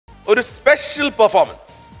ഒരു special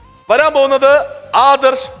performance. വരാൻ പോകുന്നത്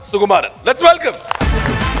ആദർശ് സുകുമാരൻ. Let's welcome.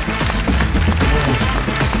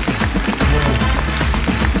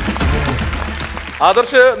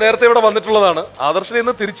 ആദർശ് നേരത്തെ ഇവിടെ വന്നിട്ടുള്ളതാണ്. ആദർശിനെ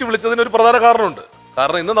ഇന്ന് തിരിച്ചു വിളിച്ചതിന് ഒരു പ്രധാന കാരണമുണ്ട്.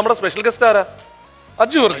 കാരണം ഇന്ന് നമ്മുടെ സ്പെഷ്യൽ ഗസ്റ്റ് ആരാ?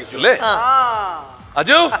 അജു വർഗീസ് അല്ലേ?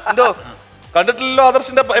 അജു എന്തോ കണ്ടിട്ടില്ലല്ലോ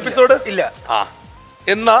ആദർശിന്റെ എപ്പിസോഡ്? ഇല്ല. ആ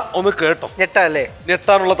എന്നാ ഒന്ന് കേട്ടോ. ഞെട്ടല്ലേ?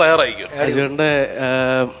 ഞെട്ടാനുള്ള തയ്യാറായിരിക്കും.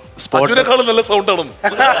 അജുവിനെക്കാളും നല്ല സൗണ്ട് ആണ്.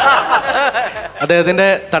 അദ്ദേഹത്തിന്റെ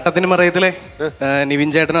തട്ടത്തിന് മറയത്തിലെ നിവിൻ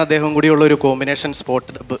ചേട്ടനും അദ്ദേഹവും കൂടിയുള്ള ഒരു കോമ്പിനേഷൻ സ്പോട്ട്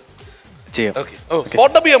ഡബ് ചെയ്യാം.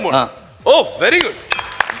 സ്പോട്ട് ഡബ് ചെയ്യാൻ പോവാ. ഓ വെരി ഗുഡ്.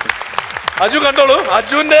 അജു കണ്ടോളൂ,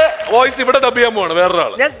 അജുവിന്റെ വോയിസ് ഇവിടെ ഡബ് ചെയ്യാൻ പോവാണ്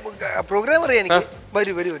വേറൊരാള്. ഞാൻ പ്രോഗ്രാം അറിയാം എനിക്ക്.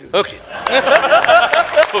 വരൂ വരൂ വരൂ. ഓക്കെ.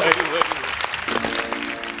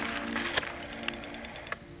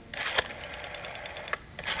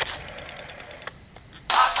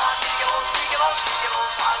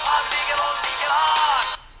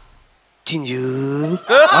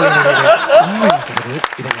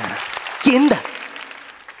 എന്താ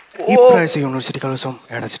ഇപ്രാവശ്യം യൂണിവേഴ്സിറ്റി കലോത്സവം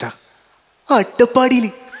ഏടച്ചിട്ടാ? അട്ടപ്പാടിയിൽ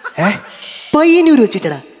പയ്യന്നൂര്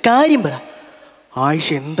വെച്ചിട്ടടാ. കാര്യം പറ. ആയിഷ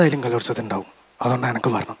എന്തായാലും കലോത്സവത്തിൽ ഉണ്ടാവും, അതുകൊണ്ടാണ്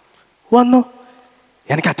എനിക്ക് വരണം. വന്നോ,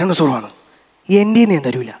 എനിക്ക് അറ്റൻഡൻസ് കുറവാണ്. എൻ്റെ ഞാൻ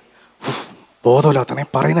തരൂല. ബോധമില്ലാത്തനെ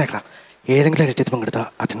പറയുന്ന കേട്ടാ. ഏതെങ്കിലും ഒരറ്റത്ത് പങ്കെടുത്താൽ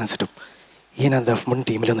അറ്റൻഡൻസ് കിട്ടും. ഈ ഞാൻ ദഫ്മുട്ട്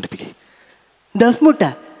ടീമിലൊന്നും എടുപ്പിക്കേ. ദഫ്മുട്ട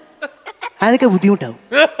അതൊക്കെ ബുദ്ധിമുട്ടാവും.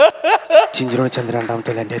 ചിഞ്ചിനോട് ചന്ദ്ര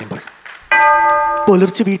രണ്ടാമത്തെ എൻ്റെ കാര്യം പറയും.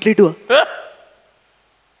 പുലർച്ചെ വീട്ടിലിട്ട് വാ.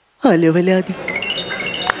 അലവലാതി.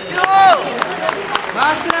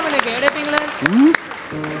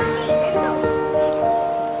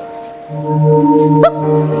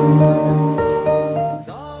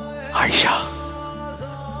 ആയിഷ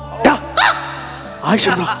ആയിഷ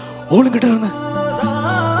ഓളും കിട്ടാറുന്ന്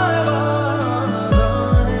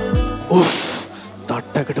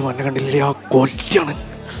തട്ടക്കിട്ട് മണ്ണ കണ്ടില്ലേ? ആ കൊല്ലാണ്.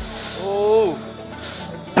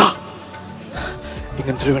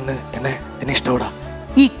 ഇങ്ങനത്തെ ഒരു പെണ്ണ് എന്നെ ഇഷ്ടപ്പെടാ.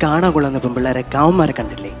 ഈ കാണാൻ കൊള്ളുന്ന പെൺപിള്ളേരെ കാവന്മാരെ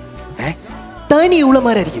കണ്ടില്ലേ? തനി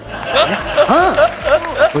ഉളമാരായിരിക്കും.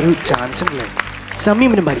 ഒരു ചാൻസ് ഉണ്ടല്ലേ?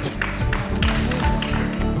 സമീപനം പാലിക്കും.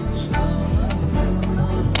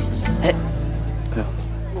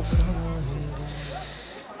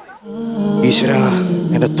 ഈശ്വര,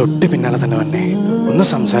 എന്റെ തൊട്ട് പിന്നാലെ തന്നെ വന്നെ. ഒന്ന്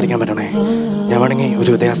സംസാരിക്കാൻ പറ്റണേ. ഞാൻ വേണമെങ്കിൽ ഒരു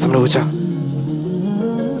ഉദയാസ്തമന പൂച്ച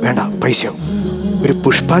വേണ്ട, പൈസയോ ഒരു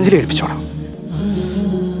പുഷ്പാഞ്ജലി ഏൽപ്പിച്ചോണം.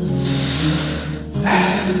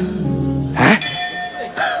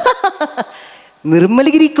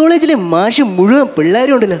 നിർമ്മലഗിരി കോളേജിലെ മാഷ് മുഴുവൻ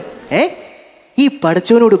പിള്ളേരും ഉണ്ടല്ലോ. ഈ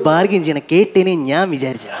പടച്ചോനോട് ബാർഗിൻ ചെയ്യണം കേട്ടേനെ ഞാൻ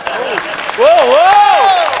വിചാരിച്ച.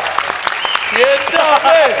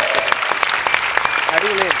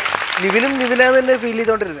 നിവിനും നിവിനാന്ന് തന്നെ ഫീൽ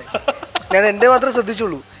ചെയ്തോണ്ടിരുന്നേ. ഞാൻ എന്റെ മാത്രമേ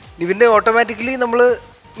ശ്രദ്ധിച്ചുള്ളൂ. നിവിന്റെ ഓട്ടോമാറ്റിക്കലി നമ്മള്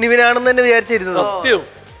നിവിനാണെന്ന് തന്നെ വിചാരിച്ചിരുന്നത്.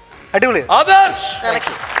 അടിപൊളി.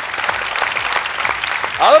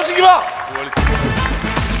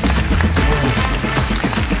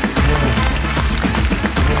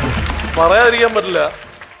 പറയാതിരിക്കാൻ പറ്റില്ല.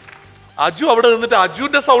 അജു അവിടെ നിന്നിട്ട്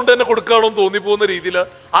അജുവിന്റെ സൗണ്ട് തന്നെ കൊടുക്കാണോ തോന്നിപ്പോകുന്ന രീതിയിൽ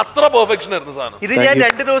അത്ര പെർഫെക്ഷൻ ആയിരുന്നു സാധനം. ഇത് ഞാൻ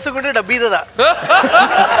 2 ദിവസം കൊണ്ട് ഡബ് ചെയ്തതാ.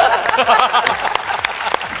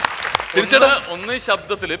 ഒന്ന്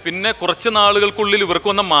ശബ്ദത്തില്, പിന്നെ കുറച്ച് നാളുകൾക്കുള്ളിൽ ഇവർക്ക്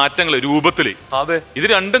വന്ന മാറ്റങ്ങള് രൂപത്തില്. അതെ, ഇത്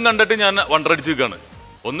രണ്ടും കണ്ടിട്ട് ഞാൻ വണ്ടറടിച്ചു നിൽക്കാണ്.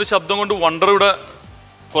 ഒന്ന് ശബ്ദം കൊണ്ട് വണ്ടറുടെ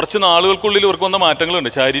കുറച്ച് നാളുകൾക്കുള്ളിൽ ഇവർക്ക് വന്ന മാറ്റങ്ങളുണ്ട്.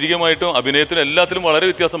 ശാരീരികമായിട്ടും അഭിനയത്തിലും എല്ലാത്തിലും വളരെ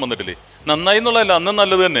വ്യത്യാസം വന്നിട്ടില്ലേ? നന്നായി എന്നുള്ളതല്ല, അന്ന്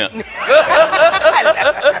നല്ലത് തന്നെയാ.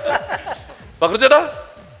 ചേട്ടാ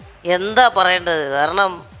എന്താ പറയേണ്ടത്?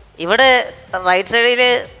 കാരണം ഇവിടെ റൈറ്റ് സൈഡിൽ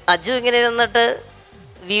അജു ഇങ്ങനെ നിന്നിട്ട്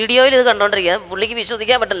വീഡിയോയിൽ ഇത് കണ്ടോണ്ടിരിക്കുക. പുള്ളിക്ക്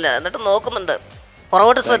വിശ്വസിക്കാൻ പറ്റില്ല. എന്നിട്ട് നോക്കുന്നുണ്ട്,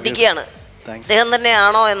 പുറകോട്ട് ശ്രദ്ധിക്കുകയാണ് അദ്ദേഹം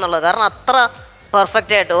തന്നെയാണോ എന്നുള്ളത്. കാരണം അത്ര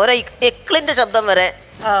പെർഫെക്റ്റ് ആയിട്ട് ഓരോ എക്ലിന്റെ ശബ്ദം വരെ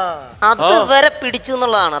അതുവരെ പിടിച്ചു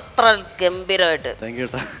എന്നുള്ളതാണ്. അത്ര ഗംഭീരമായിട്ട്.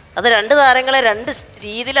 അത് 2 താരങ്ങളെ 2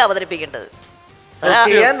 രീതിയിൽ അവതരിപ്പിക്കേണ്ടത്.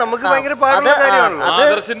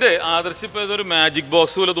 ആദർശ് ഇപ്പൊ ഇതൊരു മാജിക്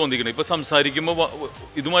ബോക്സ് പോലെ തോന്നിക്കണം. ഇപ്പൊ സംസാരിക്കുമ്പോ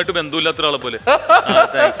ഇതുമായിട്ട് ബന്ധമില്ലാത്ത ഒരാളെ പോലെ.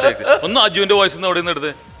 ഒന്ന് അജുവിന്റെ വോയിസ് അവിടെ നിന്ന്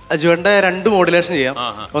എടുത്ത്. അജുവിന്റെ 2 മോഡുലേഷൻ ചെയ്യാം.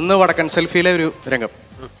 ഒന്ന് വടക്കൻ സെൽഫിയിലെ ഒരു രംഗം.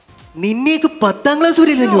 നിന്നേക്ക് 10ാം ക്ലാസ്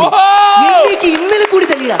വരെ ഇന്നലെ കൂടി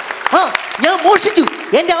തല്ലിടാ. ഞാൻ മോഷ്ടിച്ചു,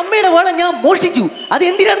 എന്റെ അമ്മയുടെ വള ഞാൻ മോഷ്ടിച്ചു. അത്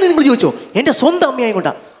എന്തിനാണെന്ന് നിങ്ങൾ ചോദിച്ചോ? എന്റെ സ്വന്തം അമ്മയായി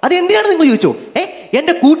കൊണ്ടാ. അത് എന്തിനാണെന്ന് നിങ്ങൾ ചോദിച്ചോ?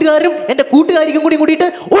 എന്റെ കൂട്ടുകാരും എന്റെ കൂട്ടുകാരിക്കും കൂടിയിട്ട്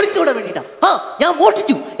ഒളിച്ചോടാൻ വേണ്ടിട്ടാ. ഞാൻ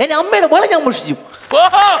മോഷ്ടിച്ചു, എന്റെ അമ്മയുടെ വള ഞാൻ മോഷ്ടിച്ചു.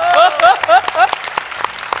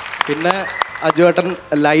 പിന്നെ അജുവേട്ടൻ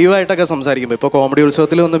ലൈവായിട്ടൊക്കെ സംസാരിക്കുമ്പോൾ, ഇപ്പോൾ കോമഡി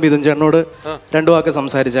ഉത്സവത്തിൽ വന്ന് മിഥുൻ ചേട്ടനോട് 2 വാക്ക്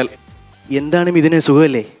സംസാരിച്ചാൽ എന്താണ് മിഥുനെ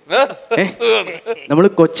സുഖമല്ലേ? നമ്മൾ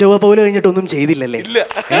കൊച്ചവ പോലെ കഴിഞ്ഞിട്ടൊന്നും ചെയ്തില്ലല്ലേ?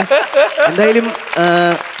 എന്തായാലും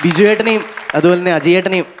ബിജുവേട്ടനെയും അതുപോലെ തന്നെ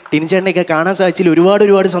അജയേട്ടനെയും ടിനിച്ചേട്ടനെയൊക്കെ കാണാൻ സാധിച്ചതിൽ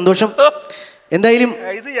ഒരുപാട് സന്തോഷം. എന്തായാലും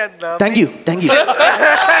ഇത് ഞാൻ താങ്ക് യു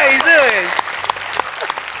ഇത്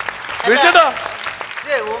വിളിച്ചേട്ടാ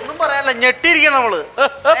ഒന്നും പറയാനില്ല, ഞെട്ടിയിരിക്കണം നമ്മള്.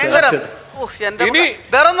 ഭയങ്കര ഇനി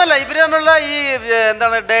വേറെ ഒന്നല്ല, ഇവര് തമ്മിലുള്ള ഈ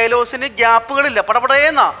എന്താണ് ഡയലോഗ്സിന് ഗ്യാപ്പുകളില്ല,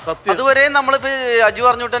 പടപടേന്നാ. അതുവരെ നമ്മളിപ്പോ അജു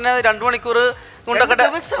പറഞ്ഞിട്ട് തന്നെ 2 മണിക്കൂർ കൊണ്ടൊക്കെ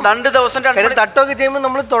 2 ദിവസം തട്ടൊക്കെ ചെയ്യുമ്പോൾ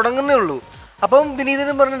നമ്മൾ തുടങ്ങുന്നേ ഉള്ളൂ. അപ്പം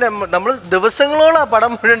വിനീതനും പറഞ്ഞു നമ്മൾ ദിവസങ്ങളോളം ആ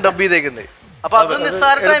പടം മുഴുവൻ ഡബ് ചെയ്തേക്കുന്നത്. അപ്പൊ അത്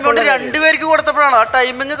നിസ്സാര ടൈം കൊണ്ട് 2 പേർക്ക് കൊടുത്തപ്പോഴാണ് ആ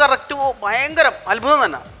ടൈമിങ് കറക്റ്റ്. ഭയങ്കരം അത്ഭുതം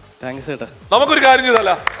തന്നെ. താങ്ക്സ് ചേട്ടാ. നമുക്കൊരു കാര്യം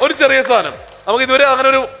ചെയ്തല്ല, ഒരു ചെറിയ സാധനം നമുക്ക് ഇതുവരെ അങ്ങനെ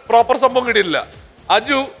ഒരു പ്രോപ്പർ സംഭവം കിട്ടിയിട്ടില്ല.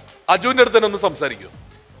 അജുവിന്റെ അടുത്ത് തന്നെ ഒന്ന് സംസാരിക്കൂ.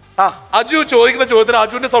 അജു ചോദിക്കുന്ന ചോദ്യത്തിന്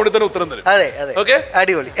അജുവിന്റെ സൗണ്ടിൽ തന്നെ ഉത്തരം തരും. അതെ അതെ, ഓക്കെ,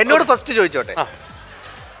 അടിപൊളി. എന്നോട് ഫസ്റ്റ് ചോദിച്ചോട്ടെ.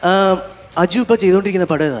 അജു ഇപ്പൊ ചെയ്തോണ്ടിരിക്കുന്ന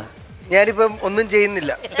പടം ഏതാ? ഞാനിപ്പം ഒന്നും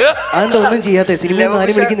ചെയ്യുന്നില്ല. അതെന്താ ഒന്നും ചെയ്യാത്ത? സിനിമ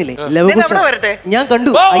ആരും വിളിക്കുന്നില്ലേ? വരട്ടെ, ഞാൻ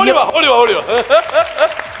കണ്ടു.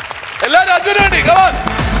 എല്ലാരും അജുവിന് വേണ്ടി come on.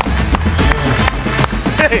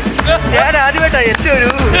 ഞാൻ ആദ്യമായിട്ടാ എന്റെ ഒരു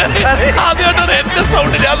എന്റെ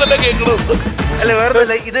സൗണ്ട് ഞാൻ നല്ല കേൾക്കണത്. അല്ല വേറെ,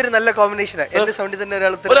 ഇതൊരു നല്ല കോമ്പിനേഷനാ. എന്റെ സൗണ്ടിൽ തന്നെ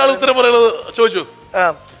ഒരാൾ ഉത്തരം പറയുന്നത് ചോദിച്ചു.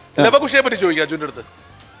 ലവകുശയെ പറ്റി ചോദിക്കാം അജുവിന്റെ അടുത്ത്.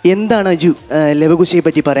 എന്താണ് അജു ലവകുശയെ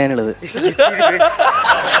പറ്റി പറയാനുള്ളത്?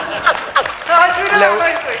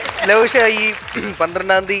 ലവകുശ ഈ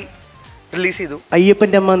 12-ാം തീയതി റിലീസ് ചെയ്തു.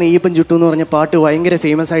 അയ്യപ്പന്റെ അമ്മ നെയ്യപ്പൻ ചുട്ടു എന്ന് പറഞ്ഞ പാട്ട് ഭയങ്കര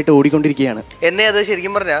ഫേമസ് ആയിട്ട് ഓടിക്കൊണ്ടിരിക്കുകയാണ്. എന്നെ അത്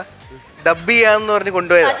ശരിക്കും പറഞ്ഞാ ഡബ് ചെയ്യാന്ന് പറഞ്ഞ്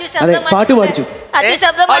കൊണ്ടുപോയത്. അതെ, പാട്ട് പാടിച്ചു.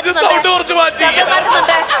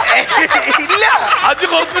 ഇല്ല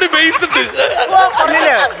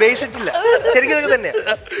ബേസ് ഇട്ടില്ല, ശരിക്കും ഇതൊക്കെ തന്നെയാ.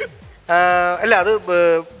 അല്ല അത്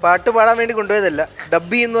പാട്ട് പാടാൻ വേണ്ടി കൊണ്ടുപോയതല്ല,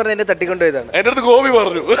 ഡബ് എന്ന് പറഞ്ഞ എന്നെ തട്ടിക്കൊണ്ടുപോയതാണ്. എന്റെ അടുത്ത് ഗോപി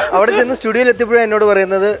പറഞ്ഞു. അവിടെ ചെന്ന് സ്റ്റുഡിയോയിൽ എത്തിയപ്പോഴും എന്നോട്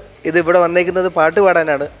പറയുന്നത് ഇത് ഇവിടെ വന്നേക്കുന്നത് പാട്ട്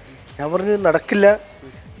പാടാനാണ്. ഞാൻ പറഞ്ഞു നടക്കില്ല,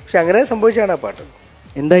 പക്ഷെ അങ്ങനെ സംഭവിച്ചാണ് ആ പാട്ട്.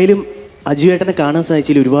 എന്തായാലും അജു ഏട്ടനെ കാണാൻ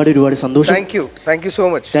സാധിച്ചതിൽ ഒരുപാട് സന്തോഷം. Thank you so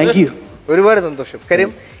much. Thank you, ഒരുപാട് സന്തോഷം.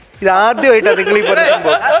 കാര്യം ഇത് ആദ്യമായിട്ടാണ് നിങ്ങൾ ഈ പറഞ്ഞ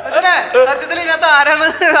സംഭവം. സത്യത്തിൽ ഇതിനകത്ത് ആരാണ്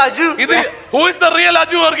അജു?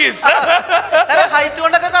 ഹൈറ്റ്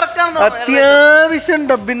കൊണ്ടൊക്കെ കറക്റ്റ് ആണ്. അത്യാവശ്യം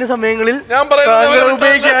ഡബിന്റെ സമയങ്ങളിൽ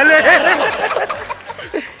ഉപയോഗിക്കാം അല്ലേ?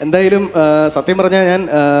 എന്തായാലും സത്യം പറഞ്ഞാൽ ഞാൻ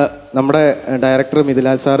നമ്മുടെ ഡയറക്ടർ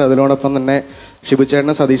മിഥിലാജ് സാർ, അതിനോടൊപ്പം തന്നെ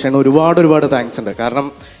ഷിബുചേട്ടനും സതീഷേട്ടനും ഒരുപാട് താങ്ക്സ് ഉണ്ട്. കാരണം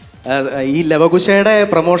ഈ ലവകുശയുടെ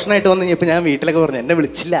പ്രൊമോഷനായിട്ട് വന്നു കഴിഞ്ഞപ്പോൾ ഞാൻ വീട്ടിലൊക്കെ പറഞ്ഞു എന്നെ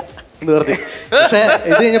വിളിച്ചില്ല എന്ന് പറഞ്ഞു. പക്ഷേ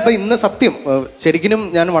ഇത് കഴിഞ്ഞപ്പോൾ ഇന്ന് സത്യം ശരിക്കും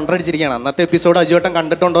ഞാൻ വണ്ടടിച്ചിരിക്കുകയാണ്. അന്നത്തെ എപ്പിസോഡ് അജുവേട്ടൻ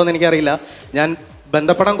കണ്ടിട്ടുണ്ടോ എന്ന് എനിക്കറിയില്ല. ഞാൻ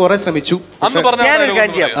ബന്ധപ്പെടാൻ കുറെ ശ്രമിച്ചു. ഞാനൊരു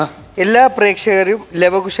കാര്യം ചെയ്യാം, എല്ലാ പ്രേക്ഷകരും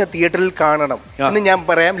ലവകുശ തിയേറ്ററിൽ കാണണം എന്ന് ഞാൻ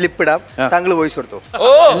പറയാം, ലിപ്പിടാം. താങ്കൾ വോയിസ് കൊടുത്തു.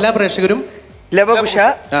 എല്ലാ പ്രേക്ഷകരും ലവകുശ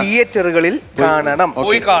തിയേറ്ററുകളിൽ കാണണം,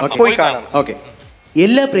 പോയി കാണണം. ഓക്കെ,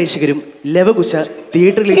 എല്ലാ പ്രേക്ഷകരും ലവകുശ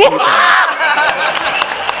തിയേറ്ററിൽ.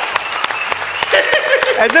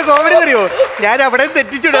 എന്താ കോമഡി അറിയോ, ഞാൻ അവിടെ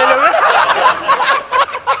തെറ്റിച്ചിടല്ലോ.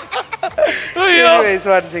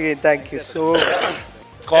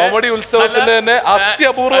 കോമഡി ഉത്സവത്തിന്റെ തന്നെ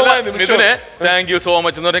അത്യപൂർവമായ നിമിഷം. താങ്ക് യു സോ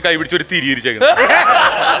മച്ച് എന്ന് പറഞ്ഞാൽ കൈപിടിച്ച് ഒരു തിരിയിരിച്ചേക്കുന്നത്.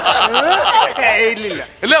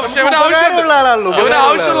 ഇല്ല, പക്ഷെ ആവശ്യമുള്ള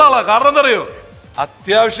ആളാ. കാരണം എന്താ അറിയോ,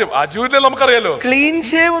 അത്യാവശ്യം അജുവിന്റെ നമുക്കറിയാലോ, ക്ലീൻ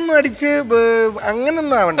ഷേവ് ഒന്നും അടിച്ച്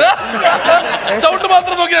അങ്ങനൊന്നും ആവണ്ട. സൗണ്ട്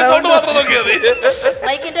മാത്രം നോക്കിയാ മതി.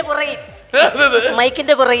 മൈക്കിന്റെ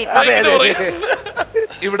പുറകിൽ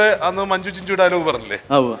ഇവിടെ അന്ന് മഞ്ജു ചിഞ്ചു ഡയലോഗ് പറഞ്ഞില്ലേ,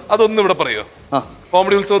 അതൊന്നും ഇവിടെ പറയോ?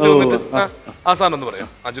 കോമഡി ഉത്സവത്തിൽ വന്നിട്ട് ആ സാധനം ഒന്ന് പറയാം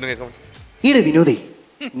അജുന് കേൾക്കാൻ. ഈടെ വിനോദേ,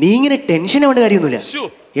 നീ ഇങ്ങനെ ടെൻഷൻ ആവേണ്ട കാര്യമൊന്നുമില്ല.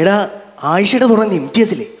 എടാ ആയിഷയുടെ പുറന്ന്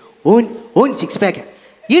MTS ഇല്ലേ, ഓൻ 6 പാക്ക്.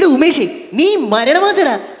 ഈടെ ഉമേഷേ, നീ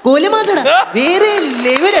മരണമാസടാ, കൊലമാസടാ, വേറെ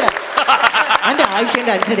ലെവലടാ. എന്റെ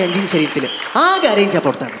ആയിഷന്റെ 5 ശരീരത്തില് ആകെ അരയിഞ്ച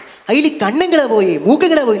പുറത്താണ്. അതിൽ കണ്ണങ്കട പോയി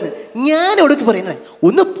മൂക്കങ്കട പോയിന്ന് ഞാൻ ഒടുക്കി പറയുന്നത്.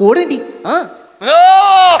 ഒന്ന് പോടേണ്ടി.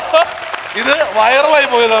 ഇത് വൈറലായി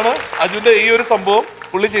പോയതാണ് അജുന്റെ ഈ ഒരു സംഭവം.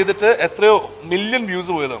 പുള്ളി ചെയ്തിട്ട് എത്രയോ മില്യൺ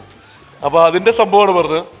വ്യൂസ് പോയതാണ്. അപ്പൊ അതിന്റെ സംഭവമാണ്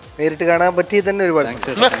പറഞ്ഞത്. നേരിട്ട് കാണാൻ പറ്റിയ തന്നെ ഒരുപാട്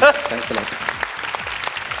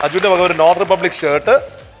അജുന്റെ വക ഒരു നോർത്ത് റിപ്പബ്ലിക് ഷർട്ട്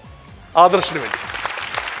ആദർശിന് വേണ്ടി.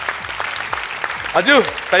 അജു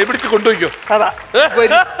കൈപിടിച്ച് കൊണ്ടുപോയിക്കോ. അതാ